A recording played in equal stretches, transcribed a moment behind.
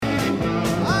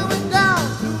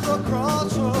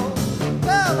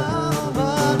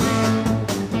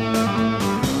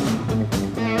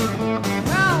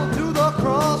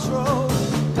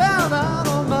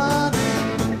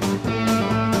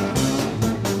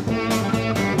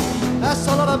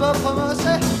Lord have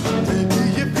mercy, take me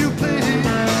if you please.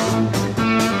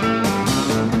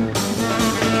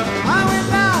 I went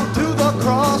down to the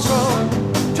crossroad,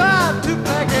 tried to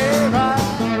make it right.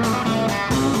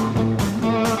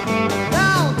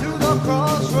 Down to the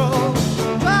crossroad,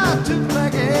 tried to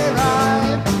make it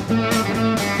right.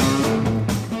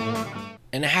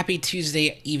 And a happy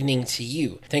Tuesday evening to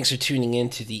you. Thanks for tuning in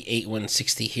to the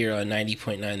 8160 here on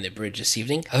 90.9 The Bridge this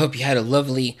evening. I hope you had a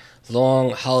lovely,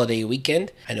 long holiday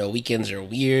weekend. I know weekends are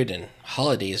weird and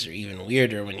holidays are even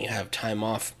weirder when you have time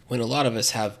off, when a lot of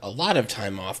us have a lot of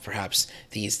time off perhaps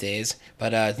these days.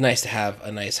 But it's nice to have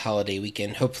a nice holiday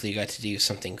weekend. Hopefully you got to do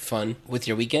something fun with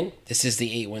your weekend. This is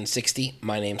the 8160.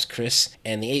 My name's Chris,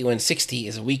 and the 8160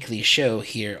 is a weekly show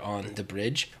here on The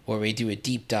Bridge where we do a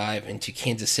deep dive into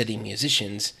Kansas City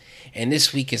musicians. And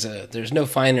this week there's no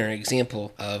finer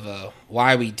example of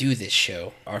why we do this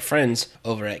show. Our friends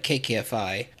over at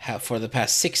KKFI have, for the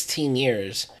past 16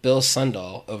 years, Bill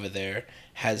Sundahl over there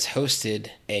has hosted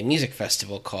a music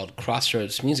festival called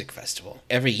Crossroads Music Festival.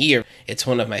 Every year, it's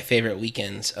one of my favorite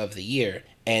weekends of the year.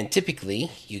 And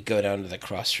typically, you go down to the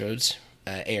Crossroads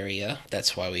area.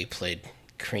 That's why we played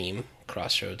Cream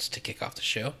Crossroads to kick off the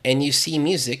show. And you see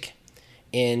music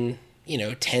in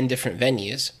 10 different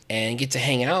venues and get to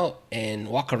hang out and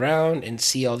walk around and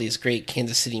see all these great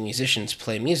Kansas City musicians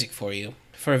play music for you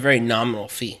for a very nominal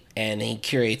fee. And he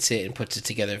curates it and puts it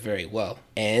together very well.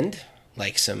 And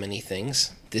like so many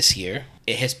things, this year,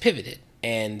 it has pivoted.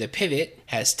 And the pivot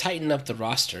has tightened up the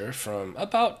roster from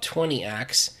about 20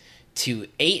 acts to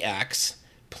 8 acts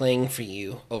playing for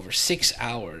you over 6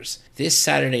 hours this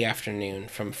Saturday afternoon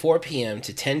from 4 p.m.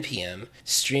 to 10 p.m.,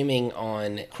 streaming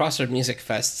on Crossroads Music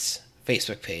Fest's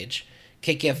Facebook page,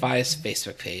 KKFI's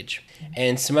Facebook page,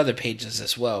 and some other pages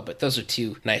as well, but those are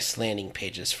two nice landing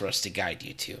pages for us to guide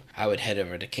you to. I would head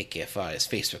over to KKFI's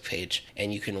Facebook page,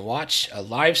 and you can watch a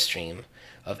live stream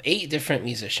of 8 different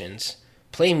musicians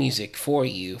play music for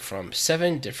you from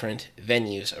 7 different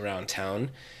venues around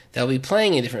town. They'll be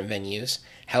playing in different venues.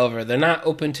 However, they're not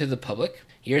open to the public.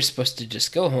 You're supposed to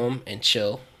just go home and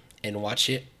chill and watch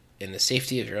it in the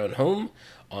safety of your own home,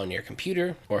 on your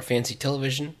computer or fancy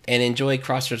television, and enjoy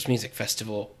Crossroads Music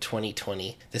Festival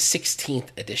 2020, the 16th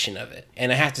edition of it.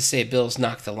 And I have to say, Bill's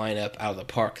knocked the lineup out of the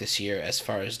park this year as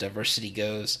far as diversity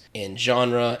goes in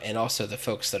genre and also the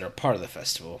folks that are part of the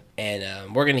festival.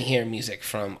 And we're going to hear music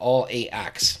from all 8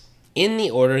 acts in the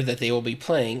order that they will be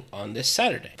playing on this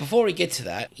Saturday. Before we get to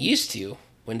that,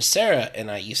 when Sarah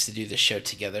and I used to do the show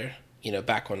together,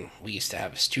 back when we used to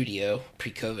have a studio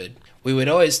pre-COVID, we would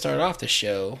always start off the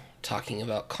show talking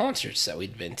about concerts that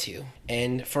we'd been to.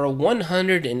 And for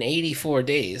 184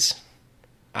 days,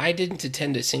 I didn't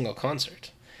attend a single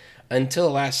concert until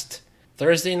last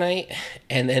Thursday night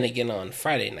and then again on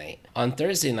Friday night. On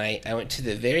Thursday night, I went to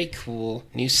the very cool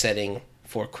new setting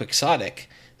for Quixotic.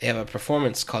 They have a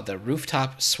performance called the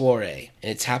Rooftop Soiree,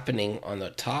 and it's happening on the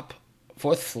top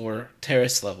 4th floor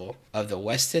terrace level of the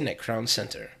Westin at Crown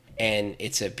Center. And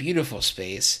it's a beautiful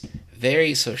space,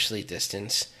 very socially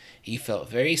distanced. You felt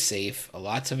very safe,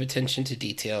 lots of attention to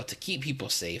detail to keep people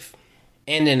safe,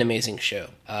 and an amazing show.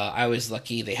 I was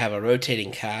lucky. They have a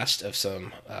rotating cast of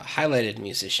some highlighted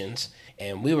musicians,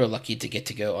 and we were lucky to get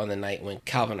to go on the night when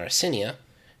Calvin Arsenia,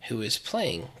 who is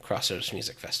playing Crossroads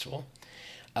Music Festival,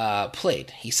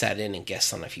 played. He sat in and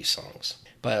guested on a few songs.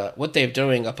 But what they're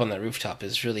doing up on the rooftop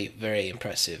is really very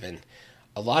impressive, and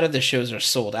a lot of the shows are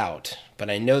sold out,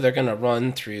 but I know they're going to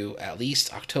run through at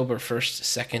least October 1st,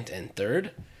 2nd, and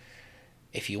 3rd.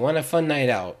 If you want a fun night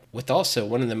out, with also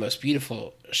one of the most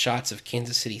beautiful shots of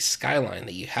Kansas City skyline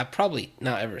that you have probably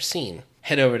not ever seen,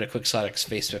 head over to Quixotic's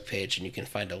Facebook page and you can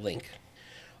find a link.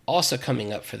 Also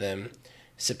coming up for them,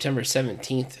 September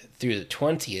 17th through the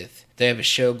 20th, they have a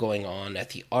show going on at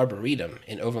the Arboretum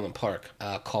in Overland Park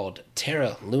called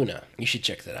Terra Luna. You should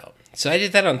check that out. So I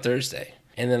did that on Thursday.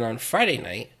 And then on Friday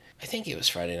night, it was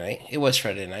Friday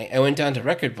night, I went down to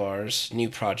Record Bar's new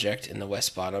project in the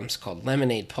West Bottoms called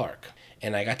Lemonade Park.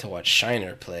 And I got to watch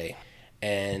Shiner play,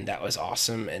 and that was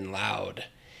awesome and loud.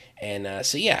 And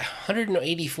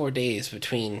 184 days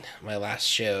between my last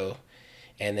show,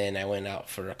 and then I went out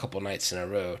for a couple nights in a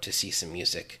row to see some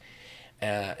music.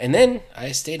 And then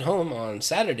I stayed home on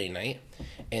Saturday night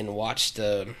and watched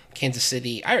the Kansas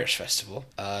City Irish Festival,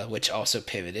 which also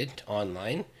pivoted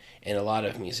online. And a lot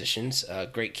of musicians,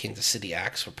 great Kansas City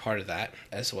acts were part of that,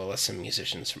 as well as some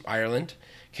musicians from Ireland.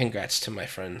 Congrats to my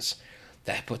friends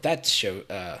that put that show,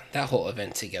 that whole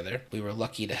event together. We were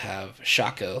lucky to have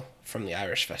Shako from the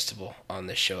Irish Festival on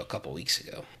this show a couple weeks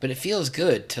ago. But it feels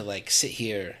good to sit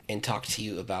here and talk to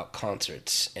you about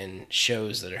concerts and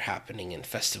shows that are happening in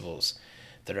festivals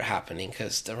that are happening,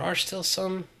 because there are still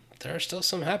some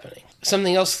happening.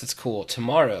 Something else that's cool,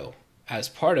 tomorrow, as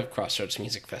part of Crossroads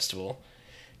Music Festival,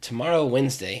 tomorrow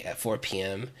Wednesday at 4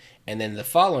 p.m. and then the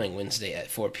following Wednesday at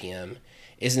 4 p.m.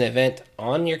 is an event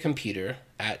on your computer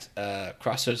at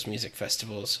Crossroads Music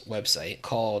Festival's website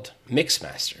called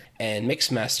Mixmaster. And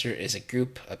Mixmaster is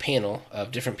a panel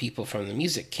of different people from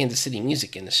the Kansas City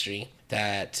music industry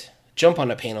that jump on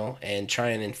a panel and try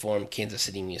and inform Kansas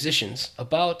City musicians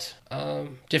about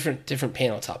different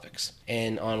panel topics.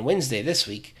 And on Wednesday this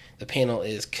week, the panel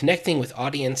is Connecting with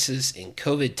Audiences in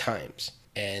COVID Times.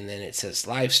 And then it says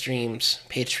live streams,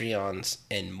 Patreons,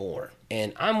 and more.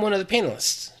 And I'm one of the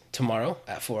panelists tomorrow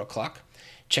at 4 o'clock.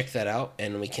 Check that out,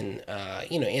 and we can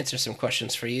answer some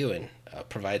questions for you and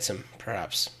provide some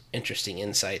perhaps interesting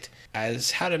insight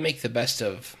as how to make the best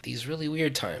of these really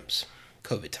weird times,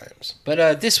 COVID times.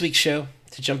 But this week's show,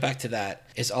 to jump back to that,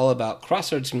 is all about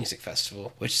Crossroads Music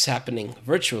Festival, which is happening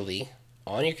virtually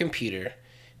on your computer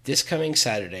this coming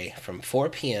Saturday from 4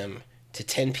 p.m. to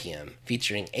 10 p.m.,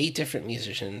 featuring 8 different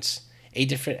musicians, 8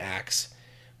 different acts,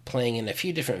 playing in a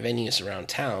few different venues around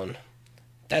town.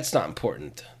 That's not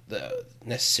important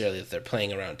necessarily that they're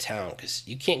playing around town, because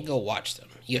you can't go watch them.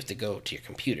 You have to go to your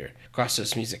computer.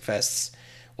 Crossroads Music Fest's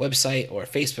website or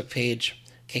Facebook page,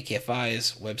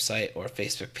 KKFI's website or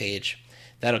Facebook page,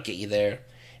 that'll get you there.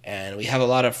 And we have a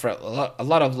lot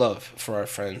of love for our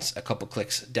friends a couple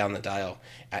clicks down the dial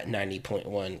at 90.1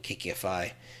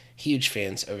 KKFI. Huge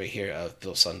fans over here of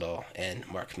Bill Sundahl and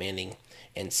Mark Manning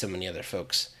and so many other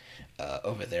folks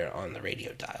over there on the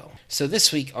radio dial. So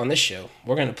this week on this show,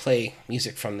 we're going to play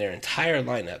music from their entire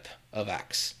lineup of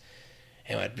acts.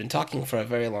 And I've been talking for a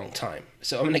very long time.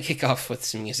 So I'm going to kick off with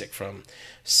some music from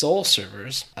Soul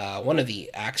Servers, one of the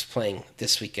acts playing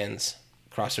this weekend's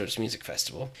Crossroads Music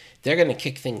Festival. They're going to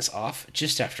kick things off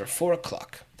just after 4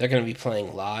 o'clock. They're going to be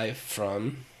playing live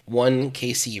from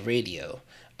 1KC Radio,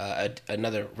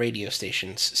 another radio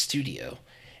station's studio.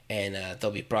 And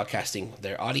they'll be broadcasting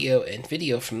their audio and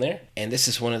video from there. And this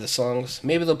is one of the songs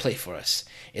maybe they'll play for us.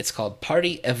 It's called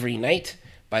Party Every Night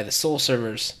by the Soul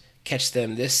Servers. Catch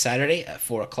them this Saturday at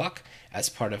 4 o'clock as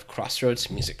part of Crossroads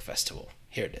Music Festival.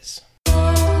 Here it is. Your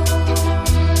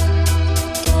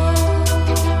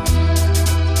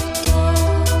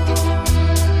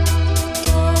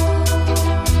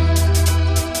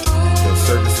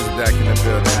service is back in the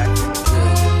building.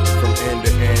 From end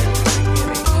to end.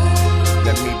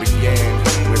 Let me begin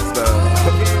with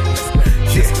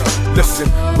listen,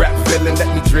 rap villain, let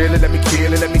me drill it, let me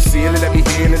kill it, let me seal it, let me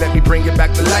heal it, let me bring it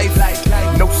back to life.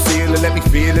 No ceiling, let me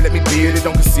feel it, let me build it,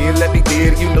 don't conceal it, let me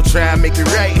build it, you know, try and make it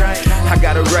right. I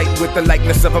got it right with the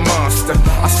likeness of a monster.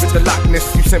 I spit the Loch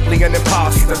Ness, you simply an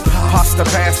imposter. Pasta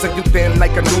pasta, you thin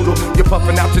like a noodle. You're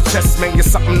puffing out your chest, man, you're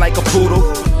something like a poodle.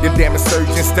 Your damn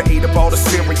insurgents to eat up all the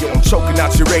cereal. I'm choking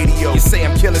out your radio, you say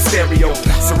I'm killing stereo.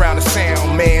 Surround the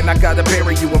sound, man, I gotta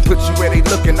bury you and put you where they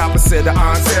looking opposite of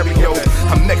Ontario.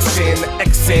 I'm next gen, the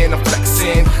XN, I'm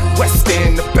flexing. West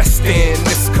End, the best in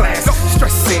this class.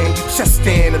 Stressing, you chest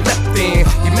in, the left in.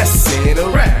 You messing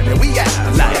around, and we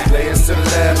out like players to the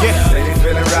left, say they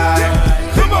feeling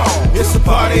right. Come on, it's a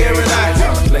party every night.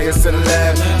 Players to the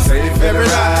left, say they feeling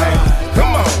right.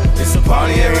 Come on, it's a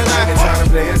party every night. Trying to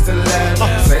play us to the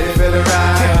left, say they feeling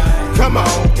right. Come on,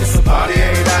 it's a party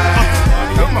every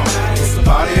night. Come on, it's a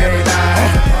party every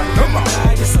night. Come on,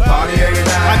 it's a party every night.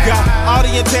 I got all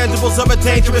the intangibles of a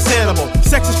dangerous animal.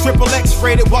 Sex is triple X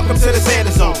rated, welcome to the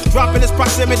Xander zone. Dropping his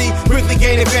proximity, quickly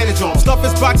gain advantage on. Stuff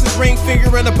his box's ring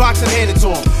figure in a box and hand it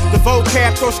to him. The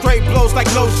vocab throw straight blows like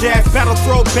low jabs. Battle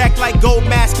throw back like gold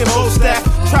mask and bow staff.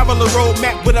 Travel a road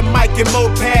map with a mic and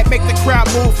moped. Make the crowd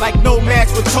move like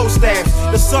nomads with toe stabs.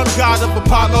 The sun god of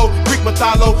Apollo, Greek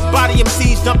mytholo. Body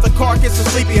MCs dump the carcass in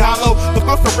Sleepy Hollow. The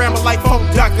buffer rammer like funk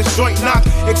doctors, joint knock.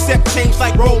 Except change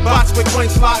like robots with coin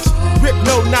slots. Rip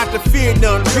no, not to fear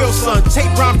none. Real son,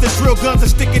 tape rhymes to drill guns and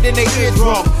stick it in their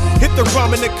eardrum. Hit the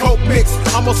rum in the coke mix,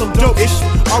 I'm on some dope ish.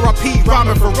 R.I.P.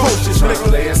 rhyming ferocious.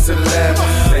 Players to the left,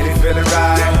 say they feeling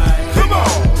right. Come on,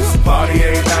 it's a party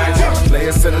every night.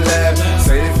 Players to the left,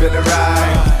 say they feeling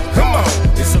right. Come on,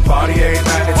 it's a party every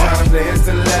night. They're trying to play us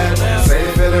to the left, say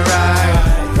they feeling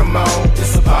right. Come on,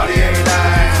 it's a party every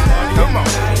night. Come on,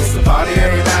 it's a party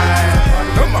every night.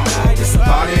 Come on, it's a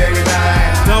party every night.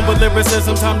 Done with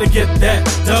lyricism, time to get that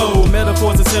dough.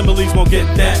 Metaphors and similes won't get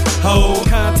that hoe.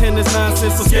 Content is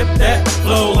nonsense, so skip that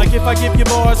flow. Like if I give you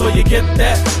bars, or you get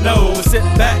that? No, sit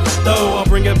back though, I'll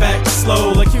bring it back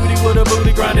slow, like cutie with a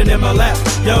booty grinding in my lap.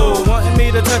 Yo, wanting me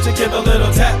to touch and give a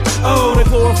little tap. Oh, the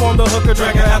chloroform, the hooker,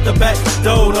 drag her out the back.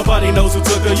 Though nobody knows who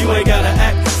took her, you ain't gotta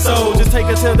act. So just take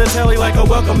her to the telly like a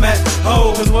welcome mat.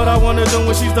 Oh, cause what I wanna do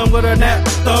when she's done with her nap,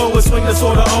 though, is swing the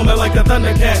sword on me like a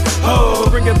thundercat. Oh,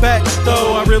 bring it back,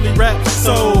 though, I really rap.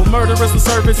 So murderous with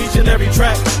service each and every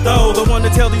track. Though, the one to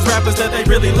tell these rappers that they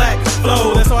really lack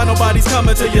flow. That's why nobody's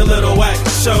coming to your little whack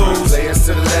shows. Players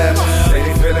to the left, say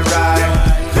they feel it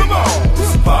right. Come on,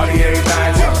 it's a party every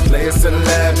night. Players to the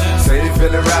left, say they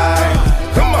feel it right.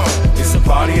 Come on, it's a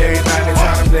party every night. They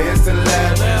tryna play us to the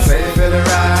left, say they feel it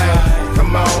right.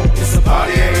 Come on, it's a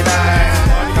party every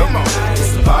night. Come on,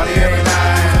 it's a party every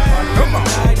night. Come on,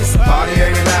 it's a party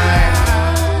every night.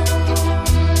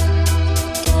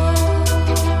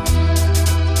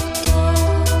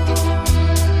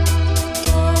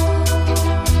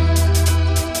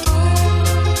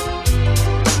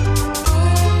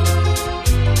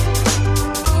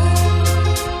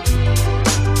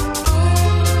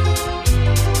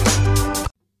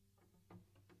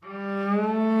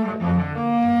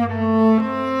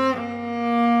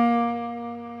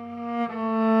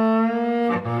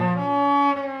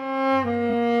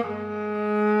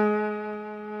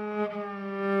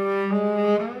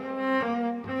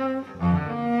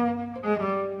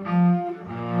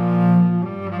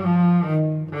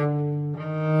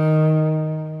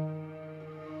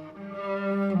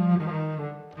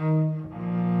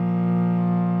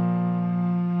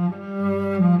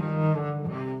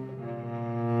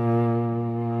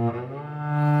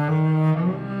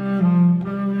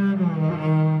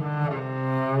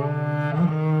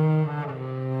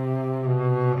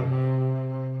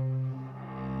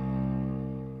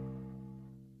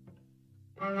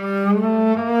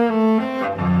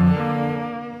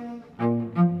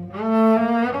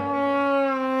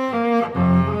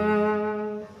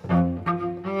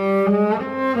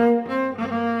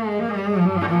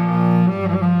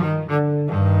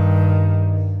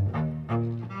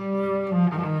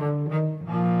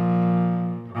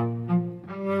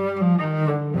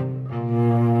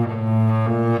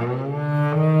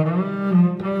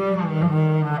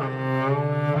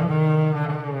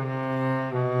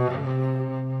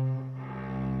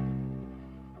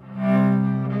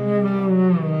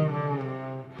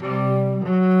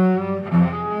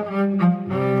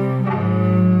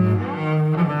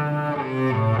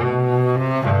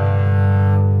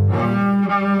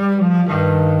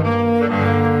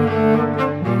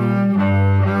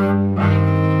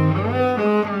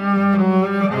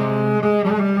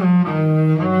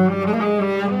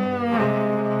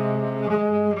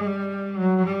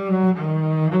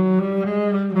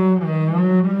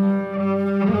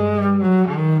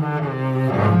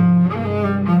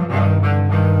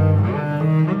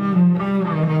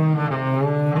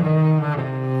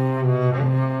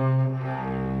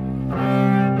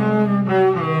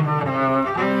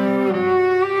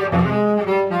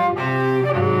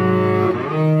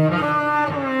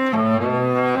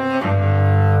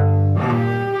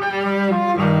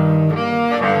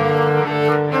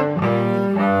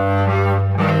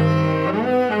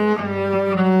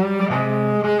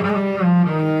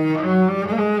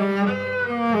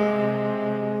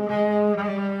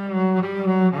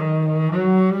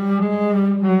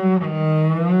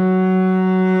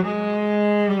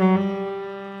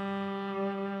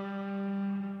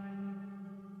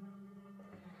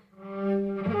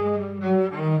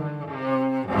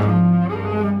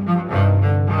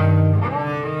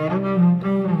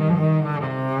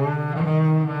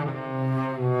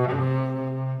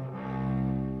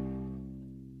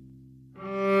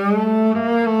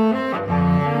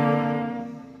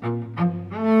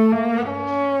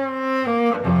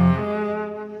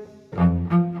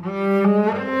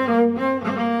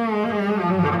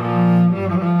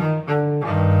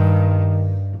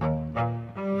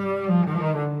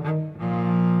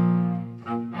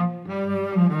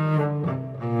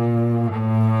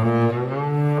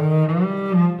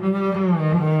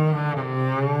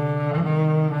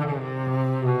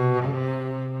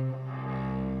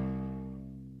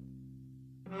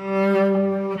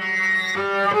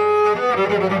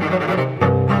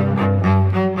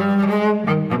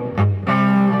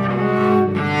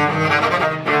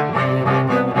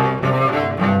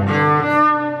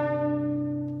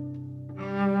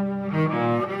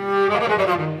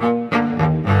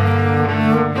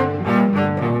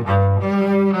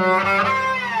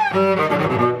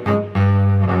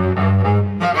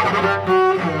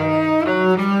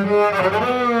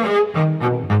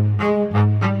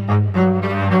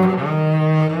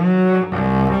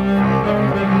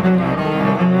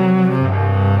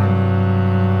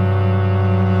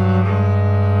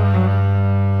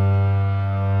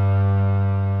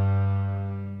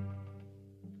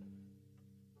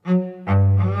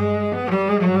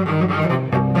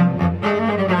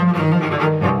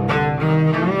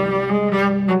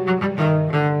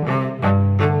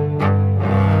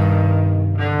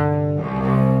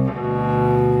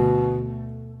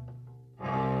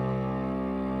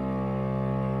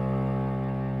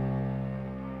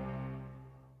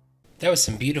 was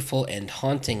some beautiful and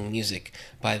haunting music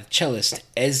by the cellist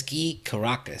Ezgi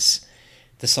Caracas.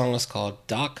 The song is called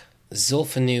Doc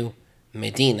Zulfanu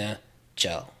Medina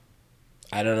Gel.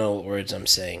 I don't know what words I'm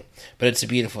saying, but it's a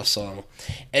beautiful song.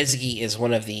 Ezgi is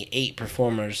one of the 8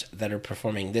 performers that are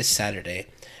performing this Saturday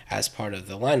as part of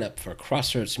the lineup for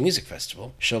Crossroads Music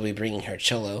Festival. She'll be bringing her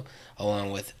cello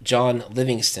along with John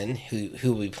Livingston, who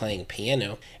will be playing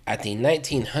piano at the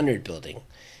 1900 building.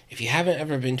 If you haven't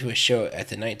ever been to a show at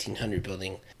the 1900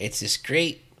 building, it's this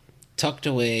great, tucked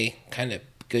away, kind of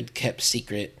good kept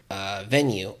secret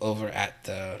venue over at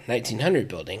the 1900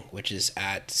 building, which is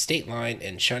at State Line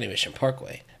and Shawnee Mission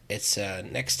Parkway. It's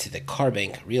next to the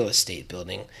Carbank Real Estate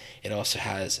building. It also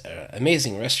has an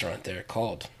amazing restaurant there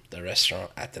called the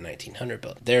Restaurant at the 1900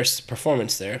 building. There's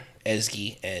performance there.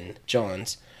 Ezgi and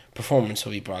John's performance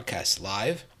will be broadcast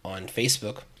live on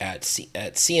Facebook at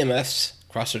CMF's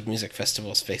Crossroads Music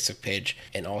Festival's Facebook page,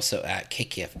 and also at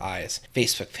KKFI's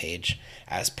Facebook page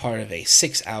as part of a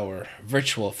 6-hour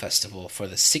virtual festival for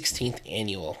the 16th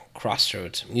annual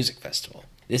Crossroads Music Festival.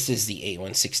 This is the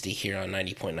 8160 here on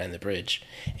 90.9 The Bridge,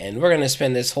 and we're going to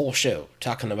spend this whole show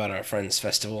talking about our friends'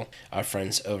 festival, our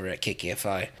friends over at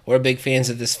KKFI. We're big fans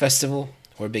of this festival.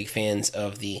 We're big fans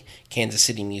of the Kansas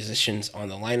City musicians on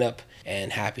the lineup,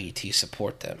 and happy to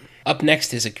support them. Up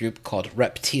next is a group called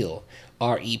Reptile,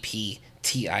 REPTIL,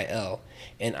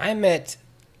 and I met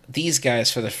these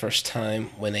guys for the first time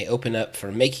when they opened up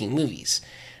for Making Movies.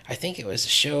 I think it was a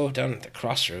show down at the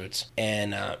Crossroads,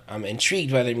 and I'm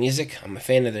intrigued by their music. I'm a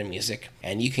fan of their music,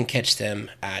 and you can catch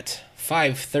them at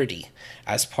 5:30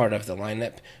 as part of the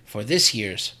lineup for this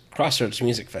year's Crossroads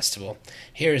Music Festival.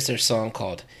 Here is their song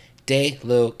called De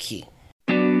Lo Key.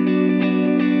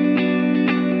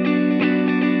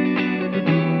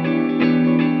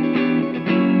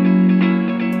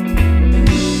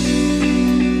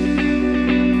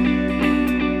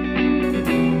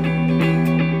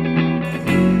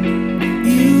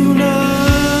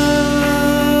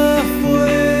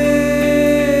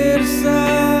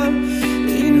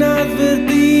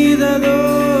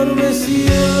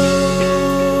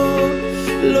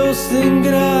 Los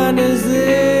engranes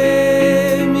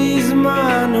de mis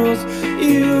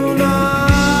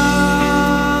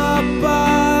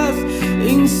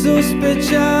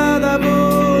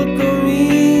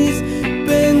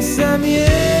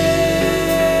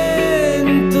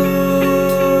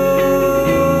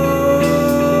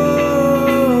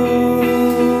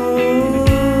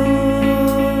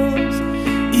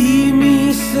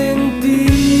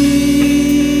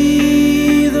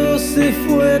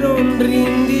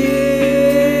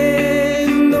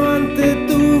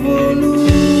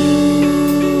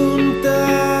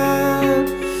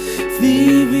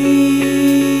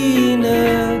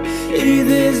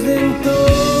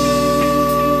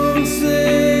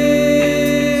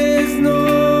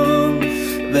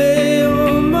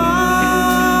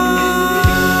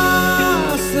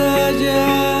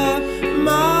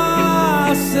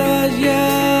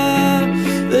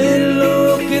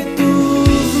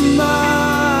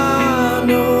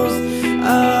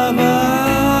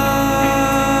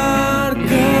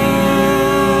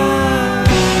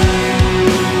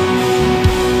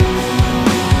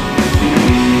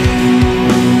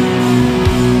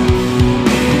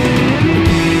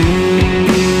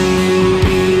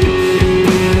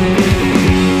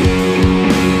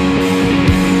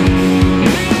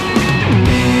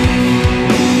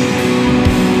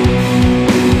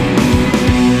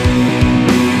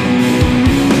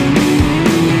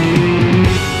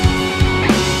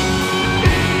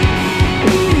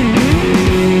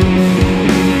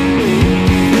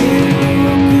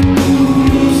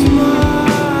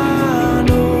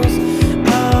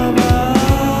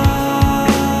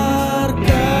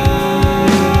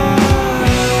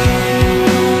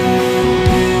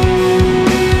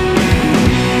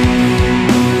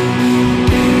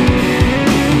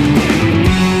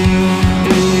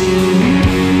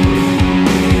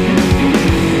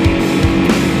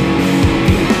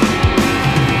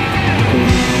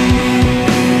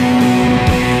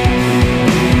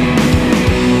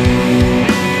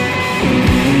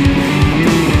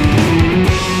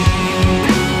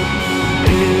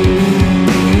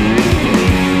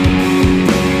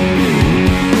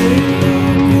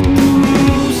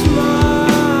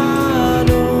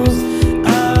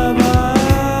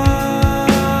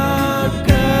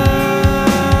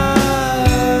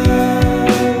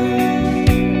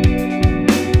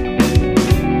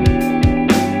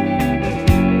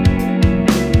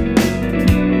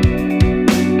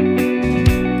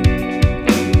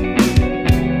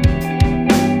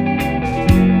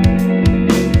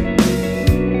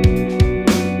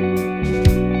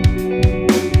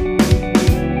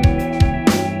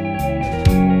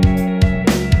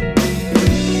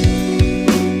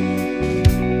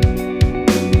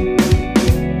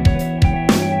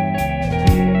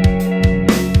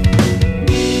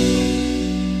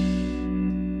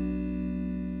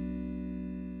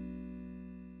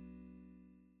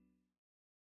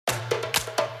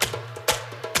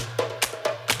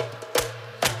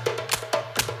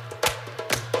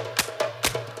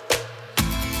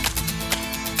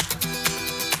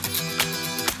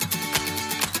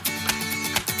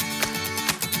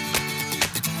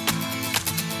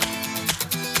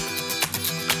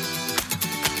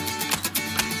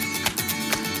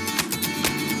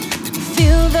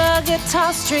the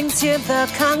guitar strings, hear the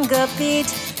conga beat.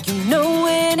 You know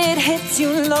when it hits you,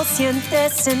 lo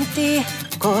sientes en ti.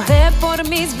 Corre por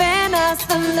mis venas,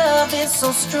 the love is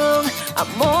so strong.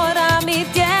 Amor a mi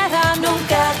tierra,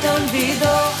 nunca te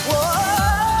olvido.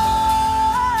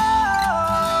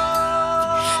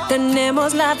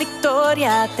 Tenemos la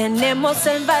victoria, tenemos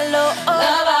el valor.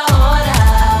 Ahora,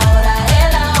 ahora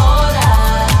es la hora.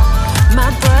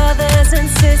 My brothers and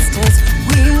sisters,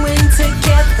 we win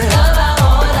together. Ahora,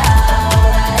 ahora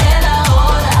es la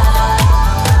hora.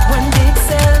 One big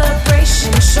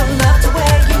celebration, show love to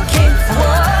where you came from.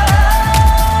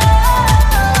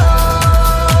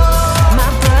 My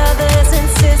brothers and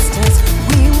sisters,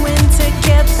 we win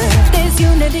together. There's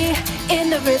unity in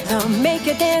the rhythm, make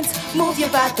you dance, move your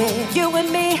body. You and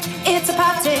me, it's a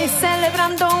party,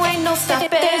 celebrando, ain't no stopping.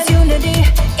 There's unity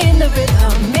in the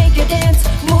rhythm, make you dance,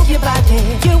 move your body.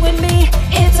 You and me,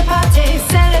 it's a party,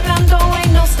 celebrando,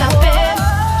 ain't no stopping.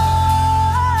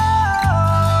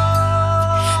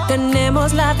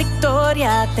 Tenemos la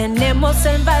victoria, tenemos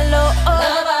el valor.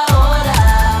 Ahora,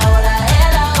 ahora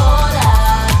es la hora.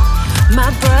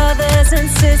 My brothers and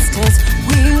sisters,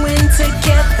 we win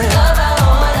together. Ahora,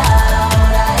 ahora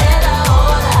es la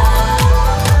hora.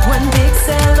 One big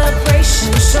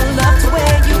celebration, show love to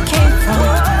where you came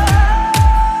from.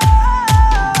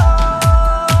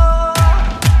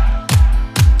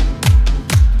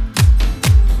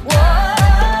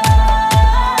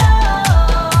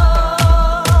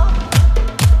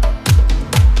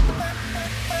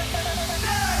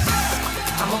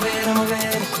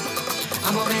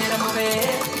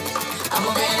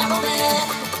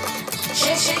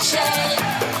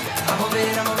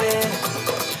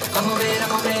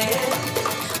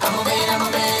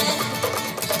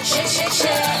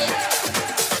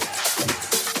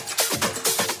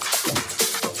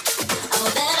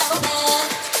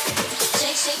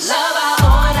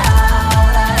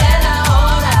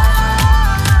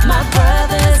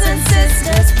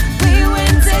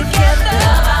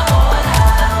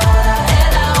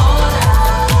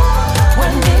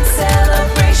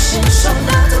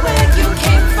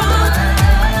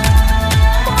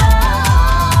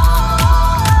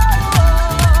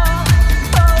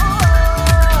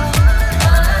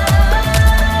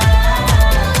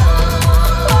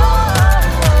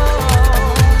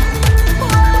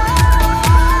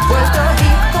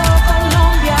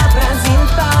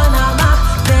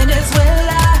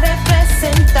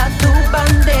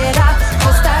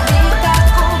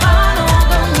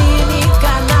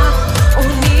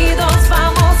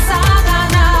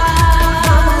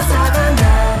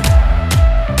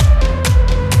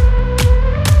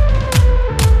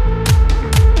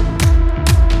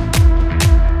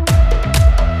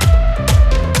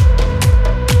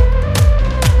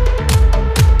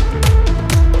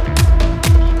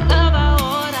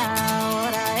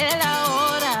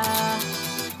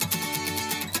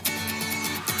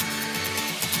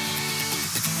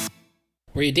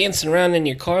 Were you dancing around in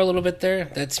your car a little bit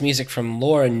there? That's music from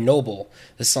Laura Noble.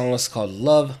 The song was called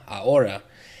Love Ahora.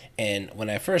 And when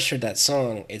I first heard that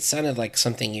song, it sounded like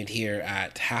something you'd hear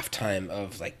at halftime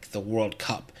of like the World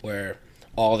Cup, where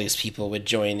all these people would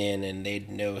join in and they'd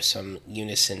know some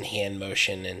unison hand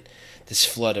motion and this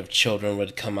flood of children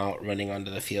would come out running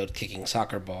onto the field kicking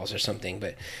soccer balls or something.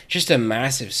 But just a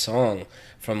massive song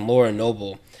from Laura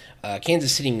Noble, a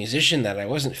Kansas City musician that I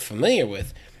wasn't familiar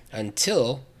with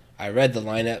until I read the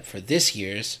lineup for this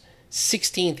year's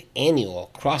 16th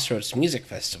annual Crossroads Music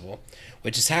Festival,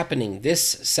 which is happening this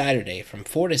Saturday from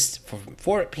 4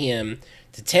 p.m.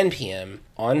 to 10 p.m.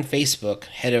 on Facebook.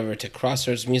 Head over to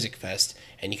Crossroads Music Fest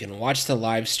and you can watch the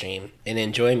live stream and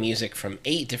enjoy music from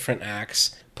 8 different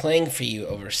acts playing for you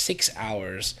over 6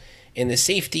 hours in the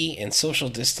safety and social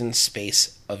distance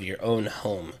space of your own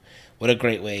home. What a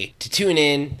great way to tune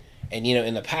in. And you know,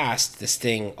 in the past, this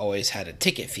thing always had a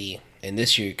ticket fee, and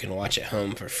this year you can watch at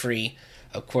home for free.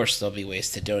 Of course, there'll be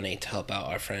ways to donate to help out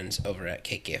our friends over at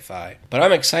KKFI. But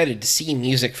I'm excited to see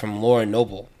music from Laura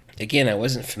Noble. Again, I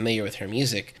wasn't familiar with her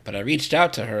music, but I reached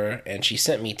out to her and she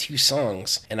sent me 2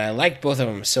 songs, and I liked both of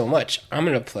them so much, I'm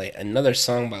going to play another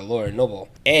song by Laura Noble.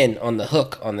 And on the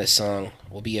hook on this song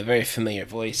will be a very familiar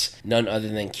voice, none other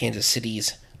than Kansas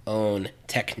City's own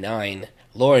Tech N9ne.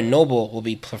 Laura Noble will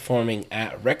be performing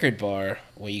at Record Bar,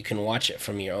 where you can watch it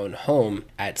from your own home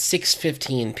at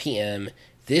 6:15 p.m.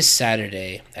 this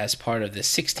Saturday as part of the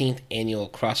 16th annual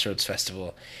Crossroads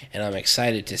Festival, and I'm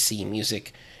excited to see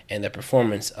music and the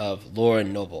performance of Laura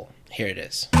Noble. Here it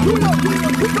is. Are you ready?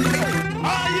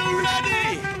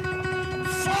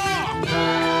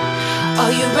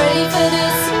 Are you ready for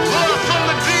this?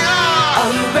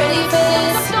 Are you ready for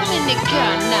this?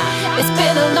 Dominicana. It's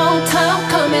been a long time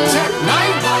coming. Check 9.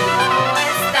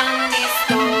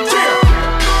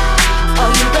 Are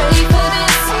you ready for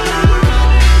this?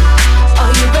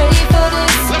 Are you ready for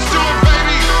this? Let's do it,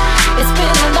 baby. It's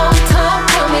been a long time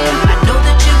coming. I know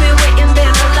that you've been waiting, been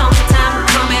a long time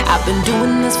coming. I've been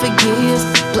doing this for years,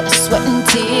 blood, sweat, and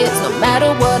tears. No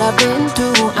matter what I've been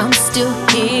through, I'm still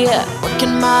here,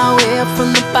 working my way up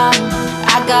from the bottom.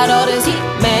 I got all this heat,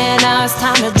 man, now it's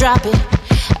time to drop it.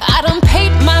 I done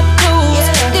paid my dues,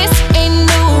 this ain't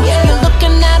new. You're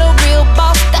looking at a real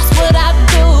boss, that's what I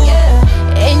do.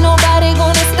 Ain't nobody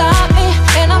gonna stop me,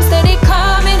 and I'm steady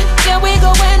coming. Yeah, we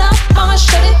going up, I'ma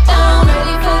shut it down.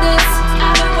 Ready for this?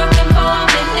 I've been working for a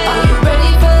minute. Are you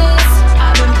ready for this?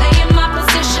 I've been playing my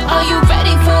position. Are you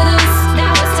ready for this? Now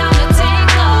it's time to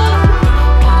take off.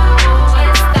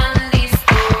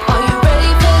 Are you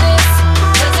ready for this?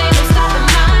 'Cause ain't no stopping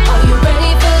mine. Are you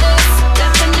ready for this?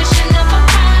 Definition of a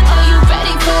crime. Are you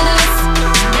ready for this?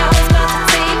 Now it's about to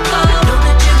take off. Know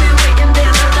that you've been waiting, been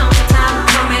a long time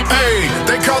coming. Hey,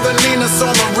 they call the Nina, so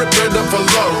I'ma rip it up for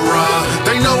Laura.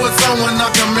 They know it's on when I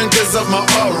come in 'cause of my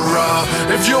aura.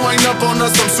 If you ain't up on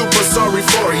us, I'm super sorry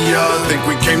for ya. Think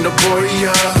we came to bore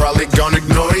ya, probably gonna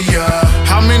ignore ya.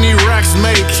 How many racks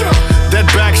make that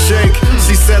back shake?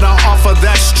 She said I'll offer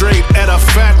that straight at a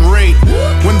fat rate.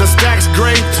 When the stack's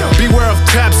great, beware of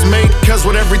taps, mate. 'Cause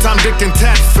with every time Dick and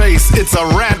Tat face, it's a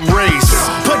rat race.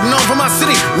 Putting on for my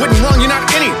city, wouldn't wrong, you're not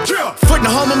any. Footing the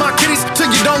home of my kitties till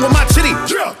you done with my chitty.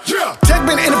 Tech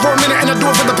been in it for a minute, and I do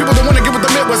it for the people that wanna get with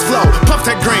the Midwest flow. Puff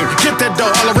that green, get that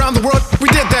dough. All around the world, we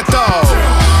did that though.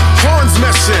 Horns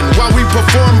meshing while we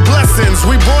perform blessings.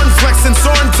 We born flexing,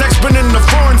 soaring text, been in the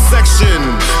foreign section.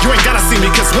 You ain't gotta see me,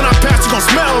 'cause when I pass, you gon'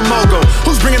 smell mogul.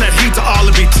 Who's bringing that heat to all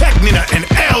of me? Tech, Nina, and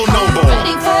El Noble.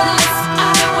 Ready for this?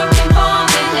 I've been working for a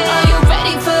minute. Are you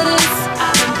ready for this?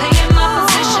 I've been playing my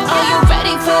position. Are you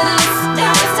ready for this?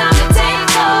 Now it's time to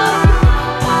take off.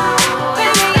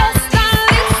 Baby, it's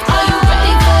time. Are you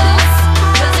ready for this?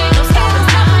 'Cause ain't no stopping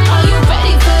mine. Are you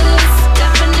ready for this?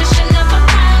 Definition of a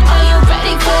crime. Are you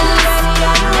ready for this?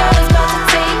 Now it's about to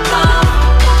take off.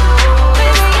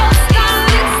 Baby, it's time.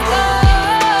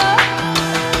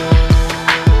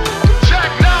 Check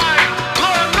 9.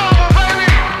 Lord Nova, baby.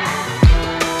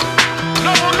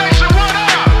 Noble Nation, what up?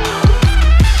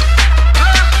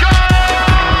 Let's go.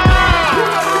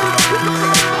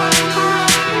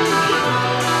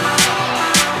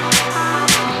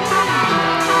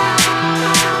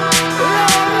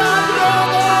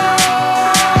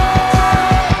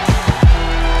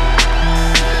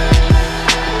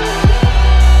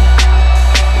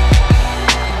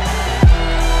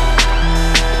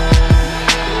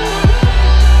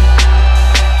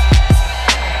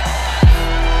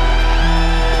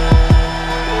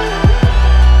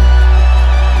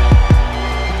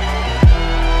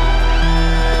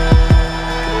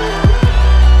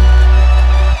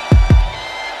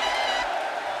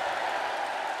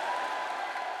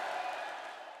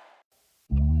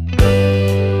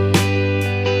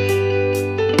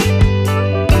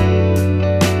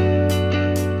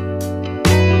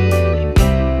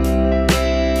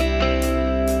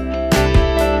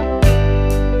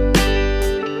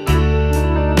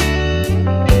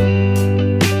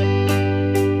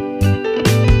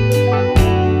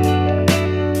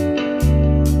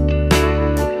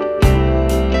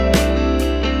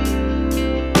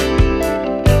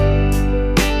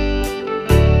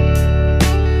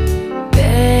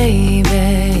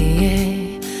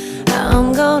 Baby,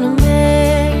 I'm gonna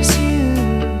miss you.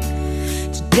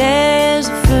 Today's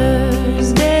the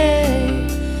first day.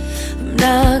 I'm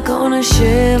not gonna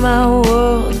share my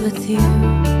world with you.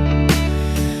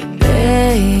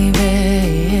 Baby,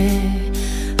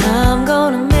 I'm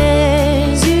gonna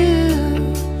miss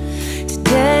you.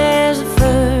 Today's the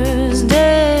first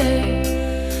day.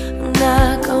 I'm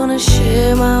not gonna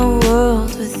share my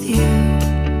world with you.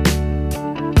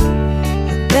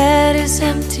 Bed is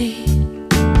empty.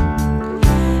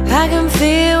 I can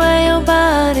feel where your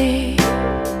body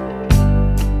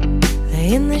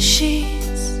lay in the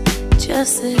sheets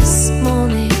just this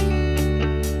morning.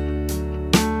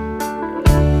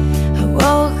 I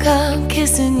woke up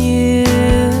kissing you.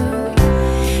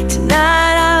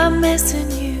 Tonight I'm missing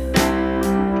you.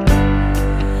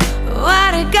 Why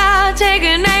did God take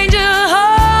an angel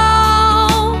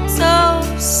home so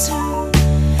soon?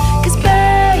 'Cause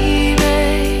baby,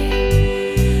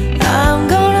 I'm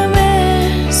gonna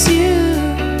miss you.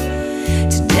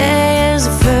 Today is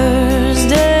the first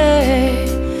day.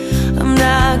 I'm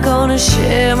not gonna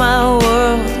share my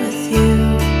world with you.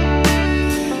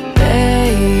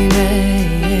 Baby,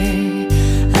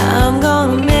 I'm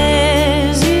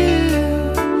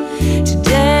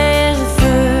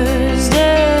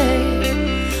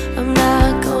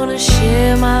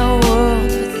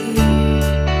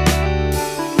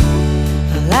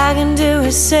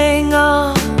to sing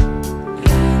on.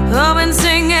 Love and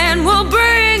singing will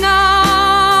bring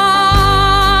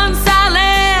on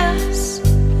silence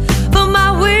for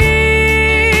my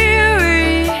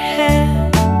weary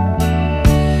head.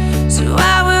 So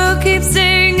I will keep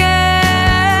singing,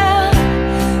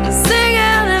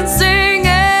 singing and singing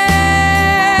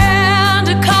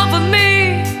to comfort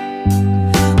me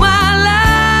while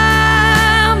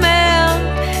I'm in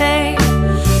pain.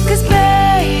 'Cause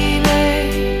baby,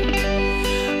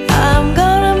 I'm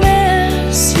gonna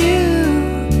miss you.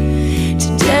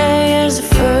 Today is the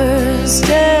first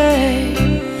day.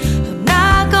 I'm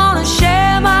not gonna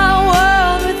share my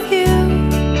world with you.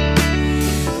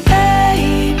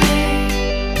 Baby,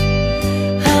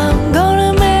 I'm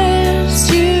gonna miss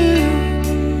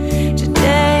you.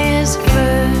 Today is the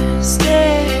first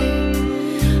day.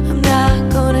 I'm not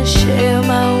gonna share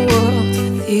my world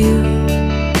with you.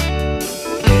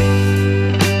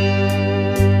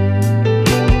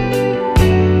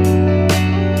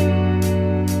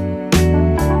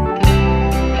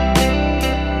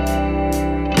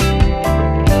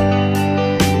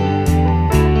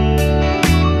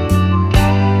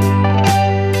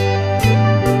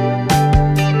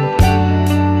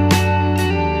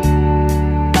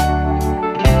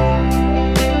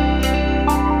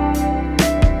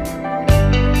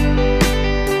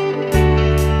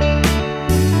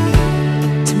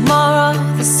 Tomorrow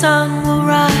the sun will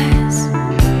rise,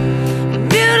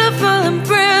 beautiful and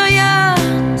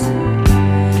brilliant.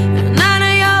 And I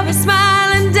know you'll be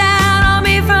smiling down on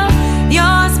me from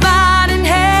your spot in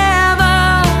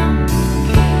heaven.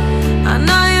 I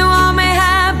know you want me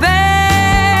happy,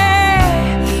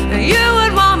 you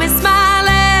would want me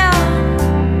smiling.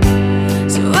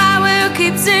 So I will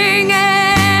keep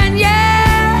singing,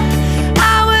 yeah, I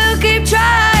will keep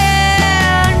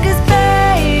trying. 'Cause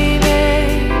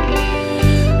baby,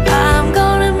 I'm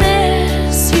gonna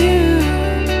miss you.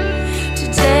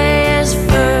 Today is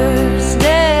first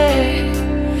day.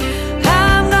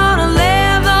 I'm gonna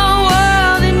live the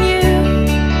world in you.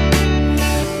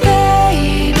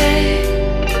 Baby,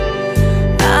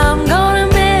 I'm gonna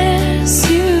miss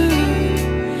you.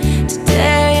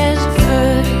 Today is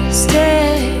first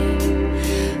day.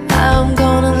 I'm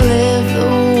gonna live the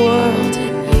world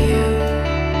in you.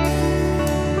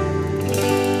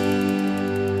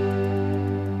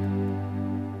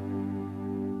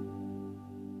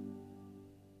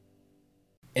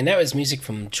 And that was music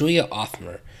from Julia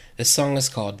Othmer. The song is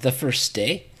called The First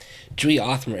Day. Julia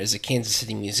Othmer is a Kansas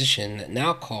City musician that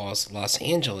now calls Los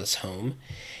Angeles home.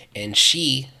 And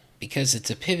she, because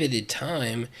it's a pivoted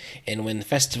time and when the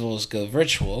festivals go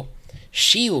virtual,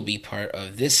 she will be part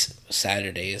of this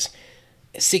Saturday's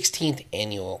 16th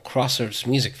annual Crossroads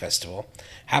Music Festival,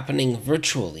 happening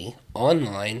virtually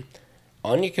online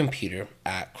on your computer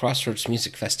at Crossroads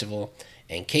Music Festival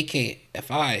and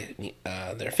KKFI,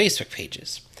 their Facebook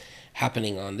pages,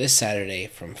 happening on this Saturday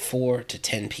from 4 to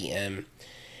 10 p.m.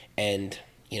 And,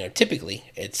 typically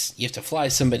you have to fly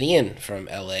somebody in from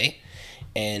LA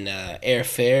and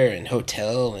airfare and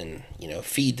hotel and,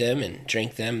 feed them and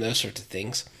drink them, those sorts of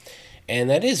things. And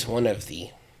that is one of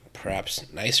the perhaps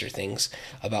nicer things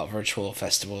about virtual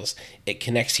festivals. It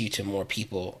connects you to more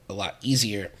people a lot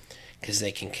easier because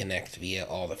they can connect via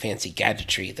all the fancy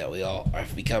gadgetry that we all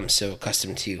have become so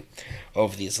accustomed to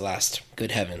over these last,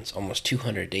 good heavens, almost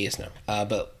 200 days now.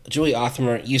 But Julie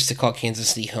Othmer used to call Kansas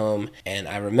City home, and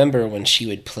I remember when she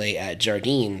would play at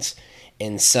Jardines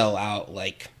and sell out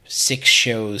like 6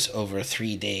 shows over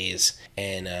 3 days.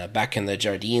 And back in the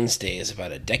Jardines days,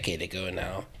 about a decade ago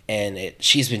now. And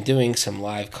she's been doing some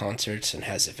live concerts and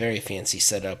has a very fancy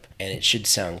setup, and it should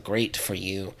sound great for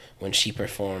you when she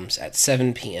performs at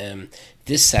 7 p.m.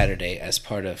 this Saturday as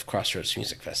part of Crossroads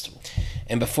Music Festival.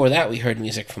 And before that, we heard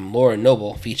music from Laura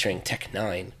Noble featuring Tech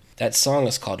Nine. That song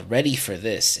is called Ready for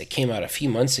This. It came out a few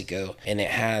months ago, and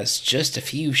it has just a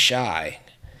few shy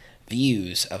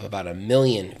views of about 1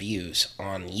 million views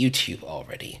on YouTube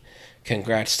already.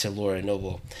 Congrats to Laura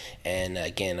Noble, and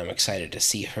again, I'm excited to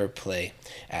see her play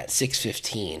at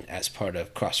 6:15 as part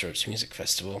of Crossroads Music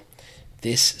Festival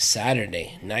this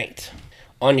Saturday night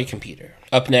on your computer.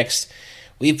 Up next,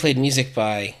 we've played music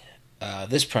by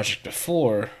this project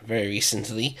before, very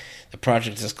recently. The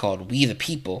project is called We the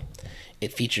People.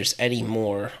 It features Eddie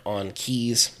Moore on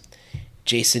keys,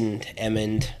 Jason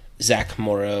Emmond, Zach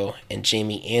Morrow, and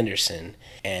Jamie Anderson.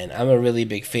 And I'm a really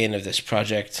big fan of this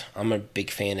project. I'm a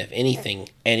big fan of anything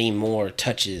Eddie Moore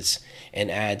touches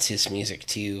and adds his music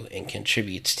to and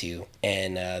contributes to.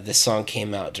 And this song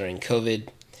came out during COVID.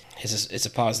 It's a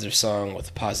positive song with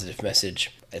a positive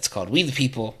message. It's called We the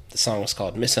People. The song is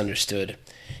called Misunderstood.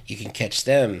 You can catch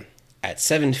them at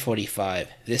 7:45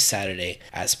 this Saturday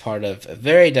as part of a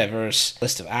very diverse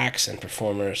list of acts and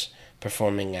performers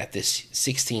performing at this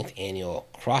 16th annual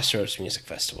Crossroads Music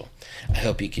Festival. I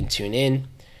hope you can tune in.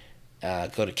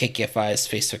 Go to KKFI's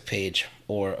Facebook page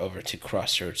or over to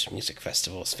Crossroads Music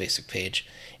Festival's Facebook page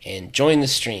and join the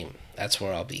stream. That's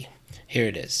where I'll be. Here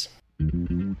it is.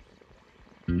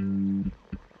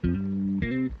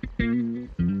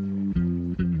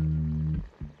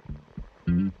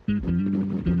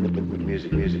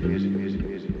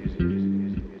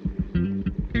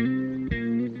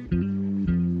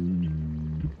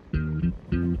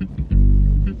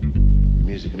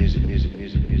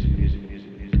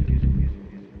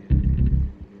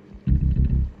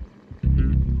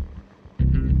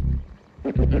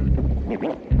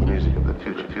 Music of the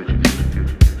future.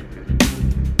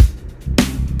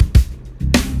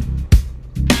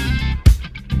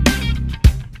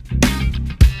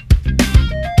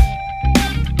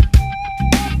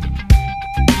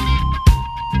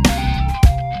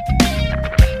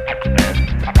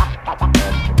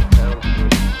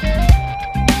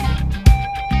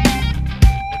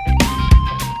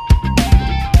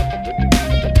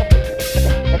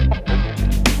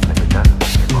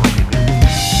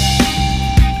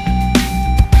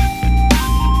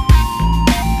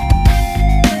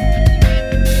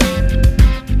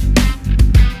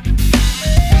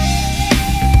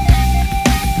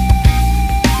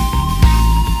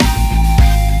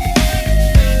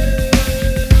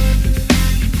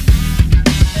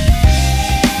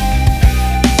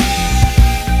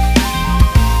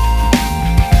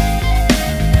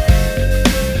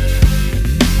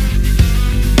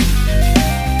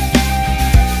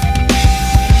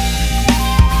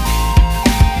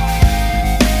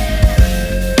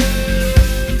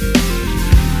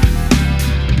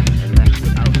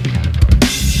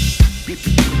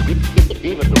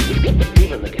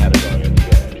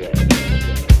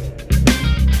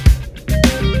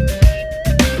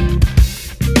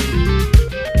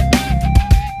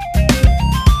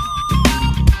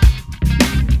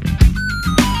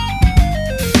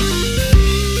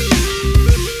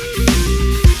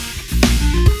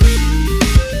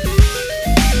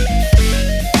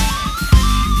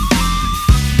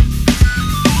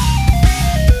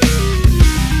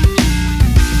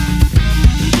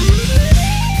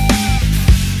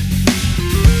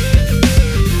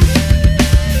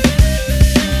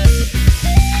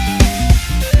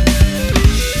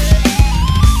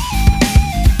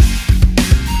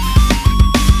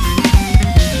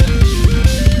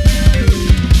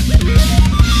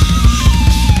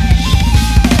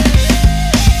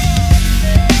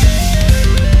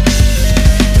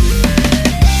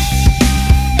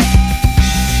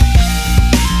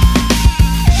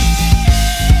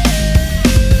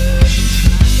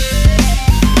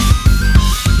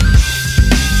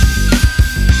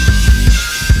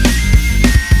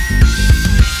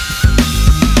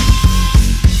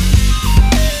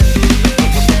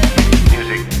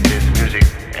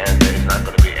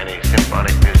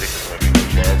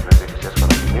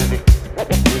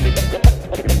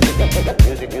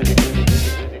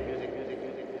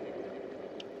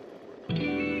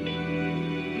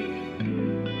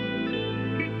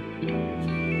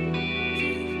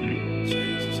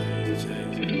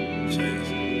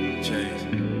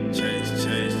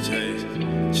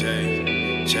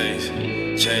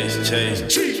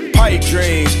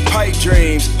 Pipe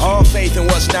dreams, all faith in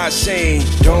what's not seen.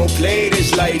 Don't play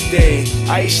this life thing,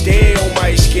 I stay on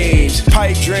my schemes.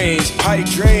 Pipe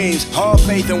dreams, all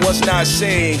faith in what's not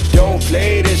seen. Don't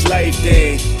play this life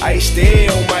thing, I stay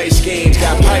on my schemes.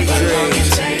 Got pipe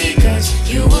dreams. Take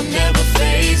us, you will never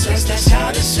phase us. That's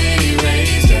how the city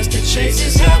raised us. The chase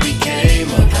is how we came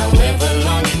up. However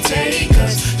long it take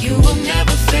us, you will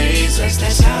never phase us.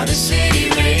 That's how the city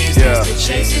raised us. The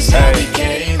chase is how we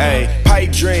came up.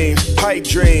 Pipe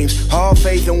dreams, all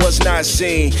faith in what's not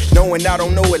seen. Knowing I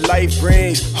don't know what life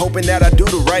brings, hoping that I do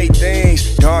the right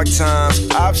things. Dark times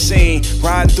I've seen,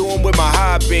 riding through them with my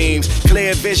high beams.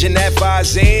 Clear vision that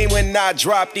Visine when I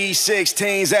drop these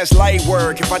 16s. That's light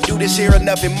work. If I do this here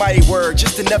enough, it might work.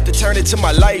 Just enough to turn it to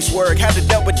my life's work. Had to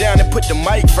double down and put the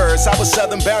mic first. I was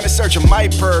southern bound in search of my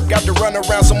perp. Got to run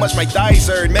around so much my thighs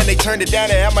hurt. Man, they turned it down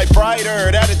and had my pride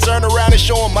hurt. Had to turn around and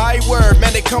show them my worth.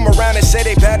 Man, they come around and say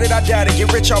they bad it, I doubt it.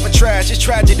 Get rich off of trash. trash, it's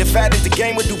tragic. The fact is the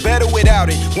game would do better without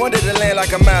it. Wanted to land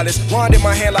like I'm Alice, wand in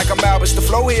my hand like I'm Albus. The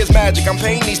flow here is magic, I'm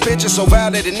painting these pictures so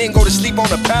valid. And then go to sleep on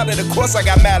the pallet, of course I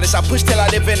got malice. I push till I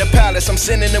live in a palace, I'm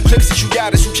sending them clips that you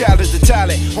got us who challenge the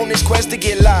talent. On this quest to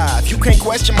get live, you can't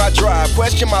question my drive,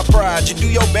 question my pride. You do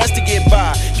your best to get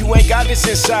by, you ain't got this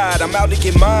inside. I'm out to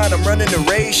get mine, I'm running the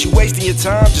race. You wasting your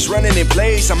time, just running in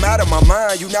place. I'm out of my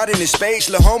mind, you not in this space.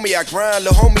 Lil' homie I grind,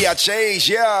 lil' homie I chase,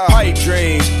 yeah. Pipe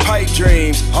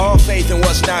dreams, all faith in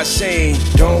what's not seen.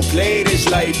 Don't play this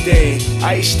life thing,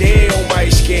 I stay on my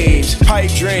schemes. Pipe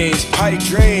dreams,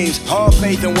 all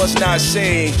faith in what's not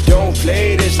seen. Don't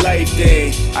play this life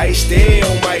thing, I stay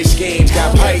on my schemes.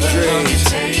 Got pipe dreams.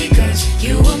 Take us,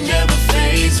 you will never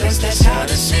phase us. That's how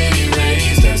the city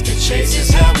raised us. The chase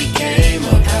is how we came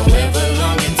up. However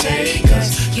long it take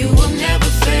us, you will never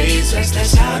phase us.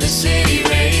 That's how the city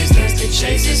raised us. The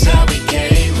chase is how we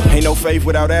came up. Ain't no faith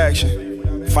without action.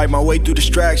 Fight my way through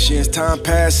distractions, time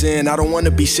passing. I don't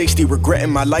wanna be 60,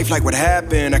 regretting my life like what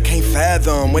happened. I can't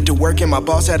fathom. Went to work and my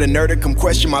boss had a nerd to come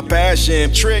question my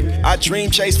passion. Trick, I dream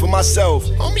chase for myself.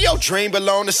 Homie, your dream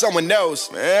belong to someone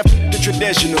else. Man, the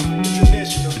traditional.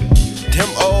 Them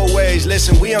old ways,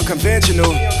 listen, we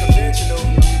unconventional.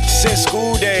 Since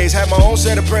school days, had my own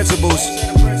set of principles.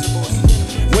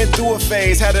 Went through a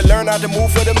phase, had to learn how to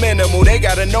move for the minimal. They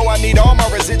gotta know I need all my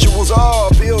residuals. All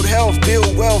build health,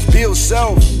 build wealth, build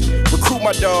self. Recruit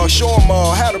my dog, show them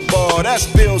all how to ball, that's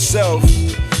build self.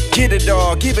 Get it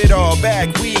all, give it all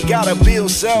back, we gotta build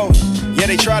self. Yeah,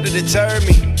 they try to deter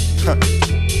me.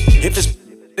 If it's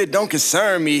it don't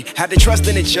concern me, had to trust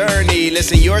in the journey.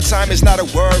 Listen, your time is not a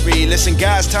worry. Listen,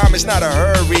 God's time is not a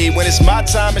hurry. When it's my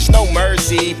time, it's no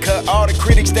mercy. Cut all the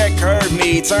critics that curve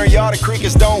me. Turn y'all to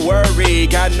crickets, don't worry.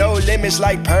 Got no limits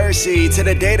like Percy. To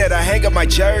the day that I hang up my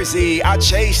jersey, I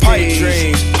chase pipe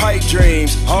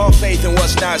dreams, all faith in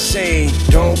what's not seen.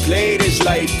 Don't play this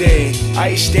life thing,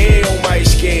 I stay on my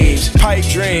schemes. Pipe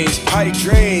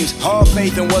dreams, all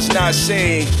faith in what's not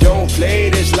seen. Don't play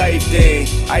this life thing,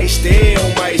 I stay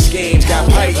on my schemes. Got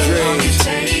pipe dreams.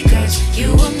 Take us, you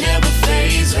will never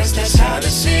phase us. That's how the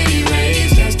city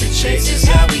raised us. The chase is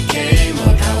how we came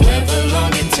up. However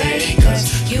long it take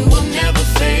us, you will never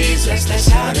phase us. That's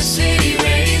how the city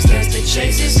raised us. The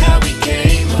chase is how we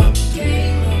came up.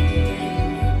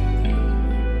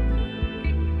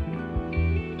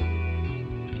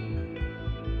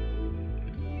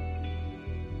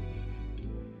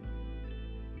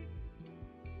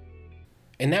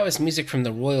 And that was music from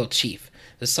the Royal Chief.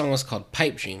 The song was called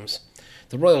Pipe Dreams.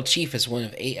 The Royal Chief is one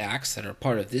of 8 acts that are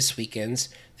part of this weekend's,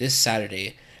 this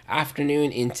Saturday,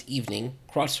 afternoon into evening,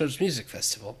 Crossroads Music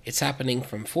Festival. It's happening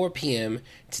from 4 p.m.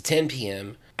 to 10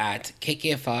 p.m. at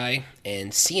KKFI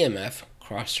and CMF,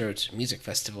 Crossroads Music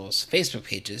Festival's Facebook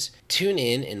pages. Tune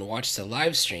in and watch the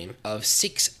live stream of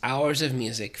 6 hours of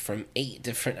music from 8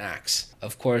 different acts.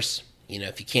 Of course, you know,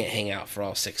 if you can't hang out for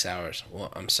all 6 hours,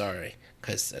 well, I'm sorry,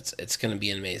 because it's going to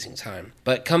be an amazing time.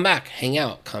 But come back, hang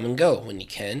out, come and go when you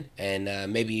can.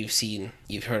 And maybe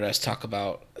you've heard us talk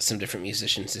about some different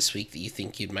musicians this week that you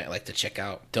think you might like to check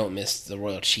out. Don't miss the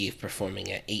Royal Chief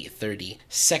performing at 8:30,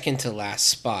 second to last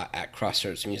spot at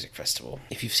Crossroads Music Festival.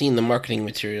 If you've seen the marketing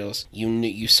materials,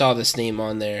 you saw this name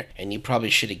on there, and you probably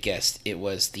should have guessed it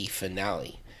was the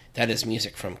finale. That is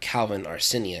music from Calvin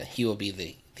Arsenia. He will be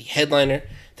the headliner,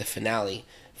 the finale,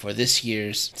 for this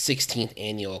year's 16th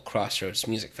annual Crossroads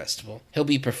Music Festival. He'll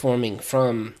be performing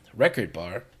from Record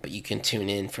Bar, but you can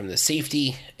tune in from the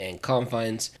safety and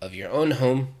confines of your own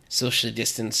home, socially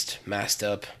distanced, masked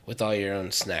up, with all your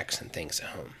own snacks and things at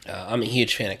home. I'm a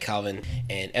huge fan of Calvin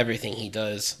and everything he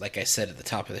does. Like I said at the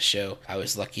top of the show, I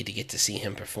was lucky to get to see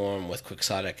him perform with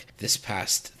Quixotic this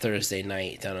past Thursday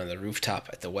night down on the rooftop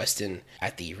at the Westin,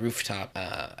 at the rooftop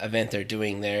event they're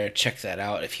doing there. Check that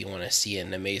out if you want to see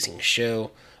an amazing show.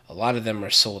 A lot of them are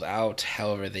sold out.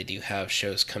 However, they do have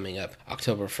shows coming up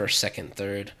October 1st, 2nd,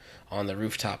 3rd on the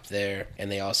rooftop there. And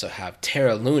they also have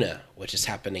Terra Luna, which is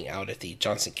happening out at the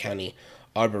Johnson County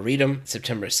Arboretum,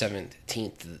 September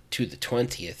 17th to the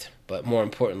 20th. But more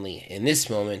importantly, in this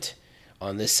moment,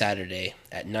 on this Saturday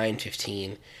at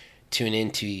 9:15, tune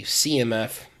into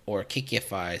CMF or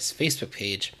KKFI's Facebook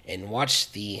page and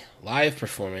watch the live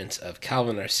performance of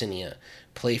Calvin Arsenia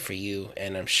play for you,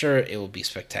 and I'm sure it will be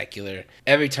spectacular.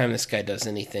 Every time this guy does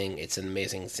anything, it's an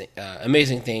amazing thing,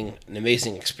 an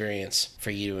amazing experience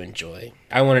for you to enjoy.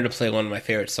 I wanted to play one of my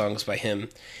favorite songs by him.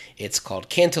 It's called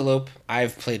Cantaloupe.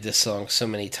 I've played this song so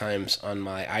many times on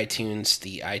my iTunes.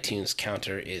 The iTunes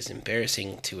counter is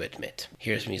embarrassing to admit.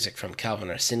 Here's music from Calvin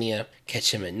Arsenia.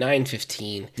 Catch him at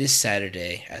 9:15 this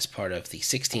Saturday as part of the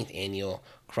 16th annual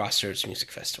Crossroads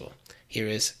Music Festival. Here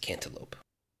is Cantaloupe.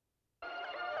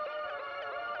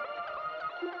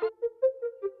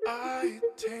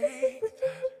 take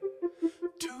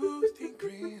that toothy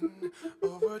grin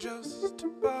over just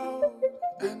about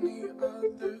any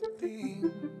other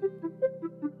thing.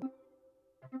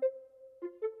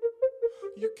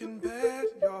 You can bet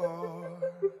your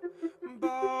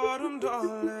bottom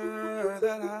dollar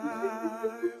that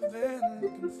I've been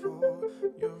looking for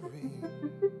your ring.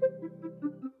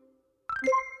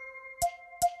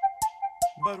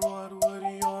 But what would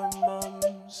your mom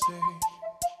say?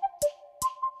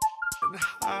 And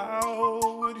how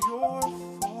would your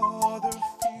father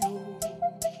feel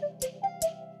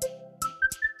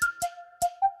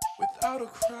without a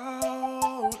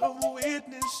crowd of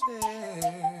witnesses?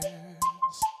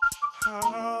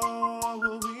 How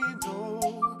will we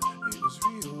know it was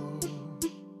real?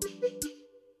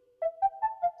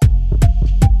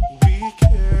 We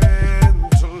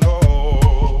can't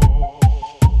alone.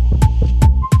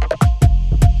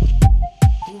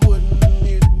 Wouldn't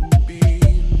it be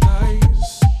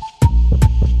nice?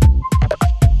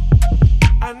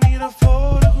 I need a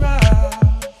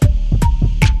photograph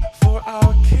for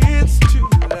our kids to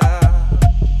laugh.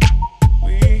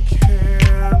 We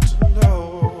can't know.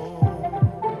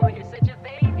 Oh, you're such a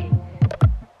baby.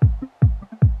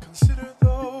 Consider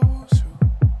those who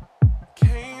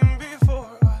came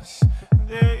before us.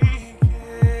 They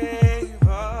gave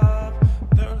up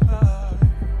their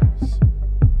lives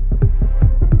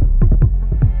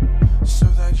so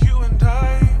that you and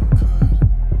I could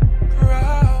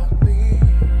proudly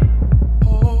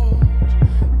hold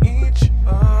each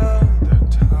other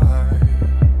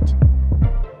tight.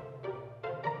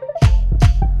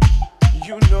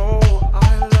 You know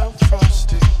I love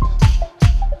frosting,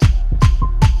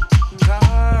 and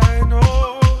I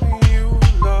know you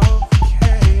love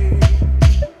cake.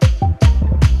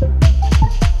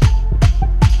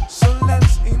 So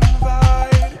let's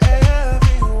invite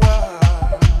everyone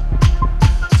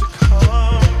to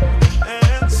come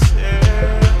and celebrate.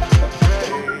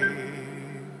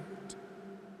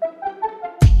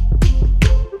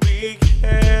 We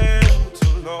can't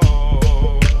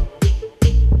alone,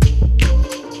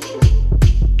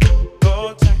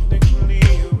 though technically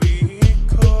we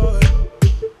could.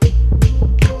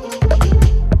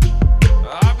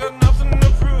 I've got nothing to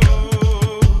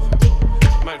prove.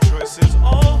 My choice is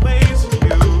always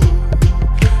you.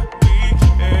 We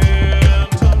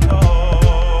can't alone.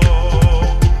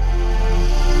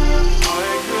 I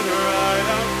could write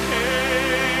out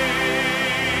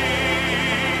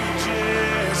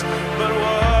pages, but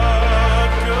what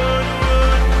good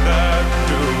would that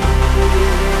do?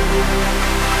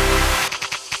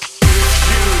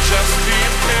 You just be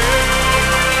patient.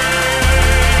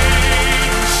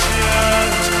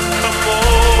 I'm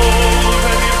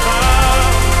already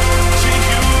bound to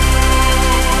you.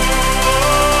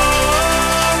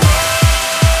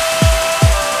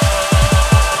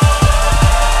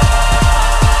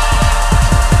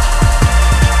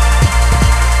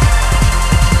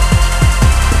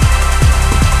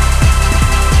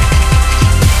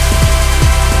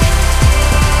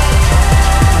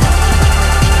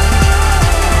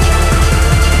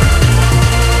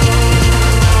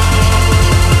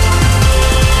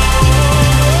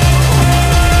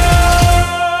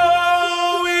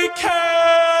 We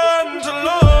can't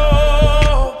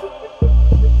elope,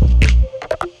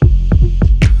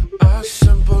 as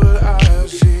simple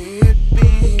as it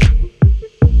be.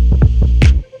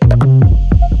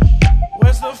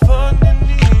 Where's the fun in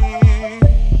it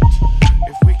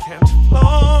if we can't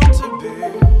flaunt a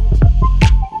bit?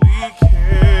 We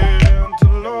can't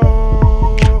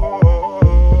elope.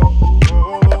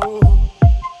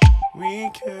 We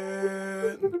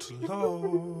can't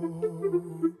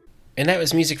elope. And that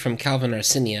was music from Calvin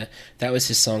Arsenia. That was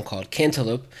his song called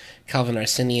Cantaloupe. Calvin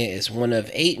Arsenia is one of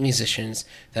 8 musicians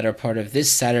that are part of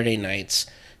this Saturday night's,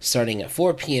 starting at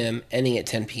 4 p.m., ending at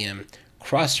 10 p.m.,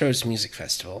 Crossroads Music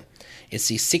Festival. It's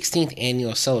the 16th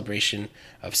annual celebration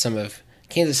of some of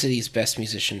Kansas City's best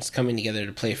musicians coming together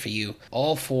to play for you,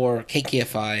 all for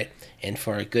KKFI and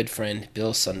for our good friend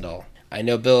Bill Sundahl. I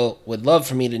know Bill would love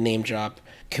for me to name drop.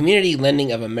 Community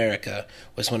Lending of America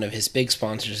was one of his big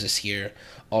sponsors this year,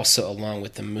 also along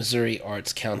with the Missouri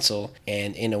Arts Council.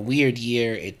 And in a weird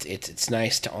year, it's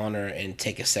nice to honor and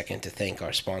take a second to thank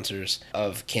our sponsors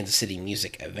of Kansas City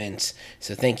music events.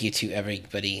 So thank you to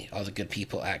everybody, all the good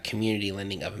people at Community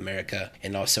Lending of America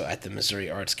and also at the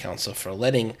Missouri Arts Council for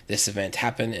letting this event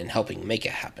happen and helping make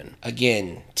it happen.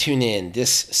 Again, tune in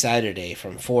this Saturday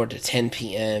from 4 to 10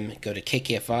 p.m. Go to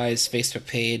KKFI's Facebook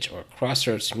page or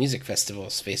Crossroads Music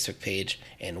Festival's Facebook page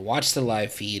and watch the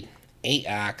live feed. 8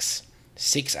 acts,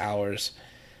 6 hours,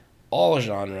 all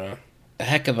genre, a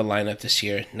heck of a lineup this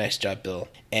year. Nice job, Bill.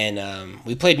 And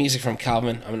we played music from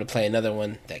Calvin. I'm going to play another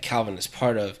one that Calvin is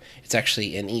part of. It's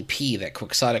actually an EP that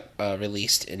Quixotic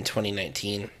released in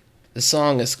 2019. The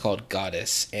song is called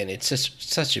Goddess, and it's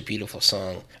just such a beautiful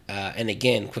song. And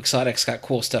again, Quixotic's got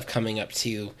cool stuff coming up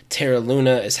too. Terra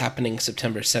Luna is happening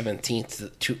September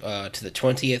 17th to the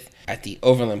 20th at the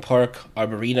Overland Park,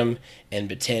 Arboretum, and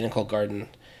Botanical Garden.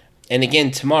 And again,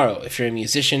 tomorrow, if you're a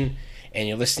musician and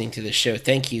you're listening to this show,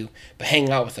 thank you. But hang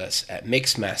out with us at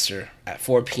Mixmaster at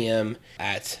 4 p.m.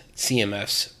 at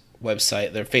CMF's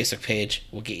website. Their Facebook page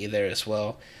will get you there as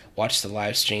well. Watch the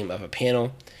live stream of a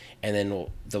panel. And then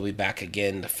they'll be back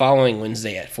again the following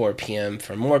Wednesday at 4 p.m.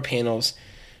 for more panels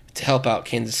to help out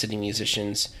Kansas City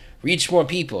musicians, reach more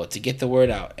people, to get the word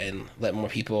out, and let more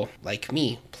people like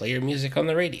me play your music on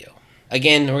the radio.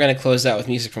 Again, we're going to close out with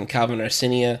music from Calvin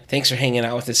Arsenia. Thanks for hanging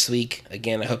out with us this week.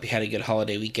 Again, I hope you had a good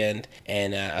holiday weekend,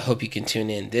 and I hope you can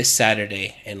tune in this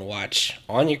Saturday and watch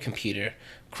on your computer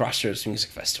Crossroads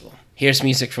Music Festival. Here's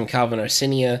music from Calvin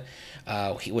Arsenia,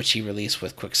 which he released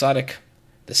with Quixotic.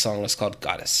 The song is called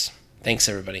Goddess. Thanks,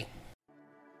 everybody.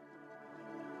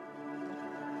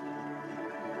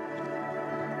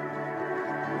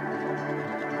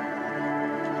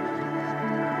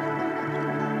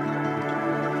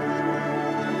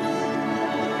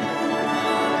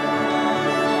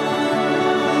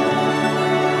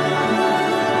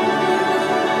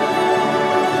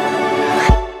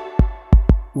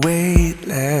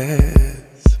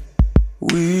 Weightless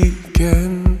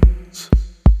weekends,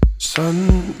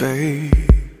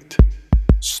 sunbathed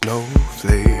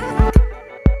snowflake,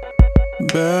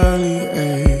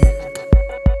 bellyache,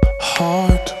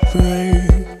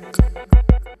 heartbreak,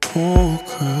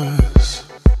 focus,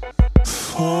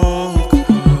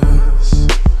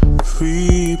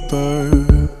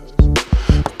 rebirth,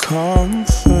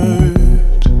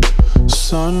 comfort,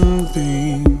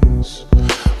 sunbeams,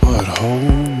 what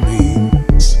home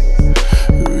means.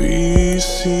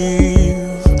 Receive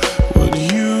what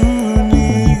you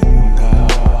need now.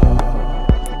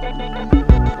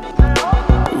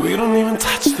 We don't even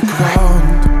touch the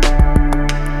ground.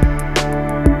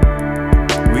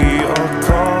 We are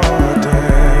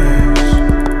goddess.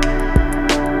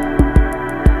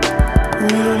 We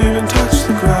don't even touch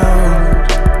the ground.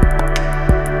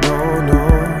 No, no,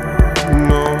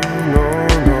 no, no, no.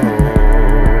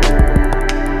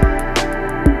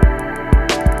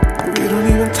 We don't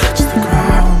even touch the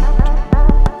ground.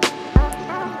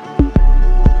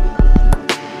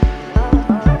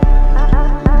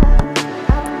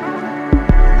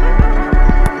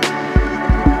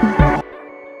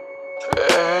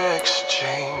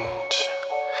 Exchange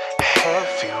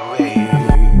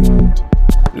heavyweight,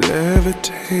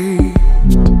 levitate,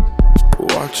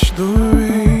 watch the rain.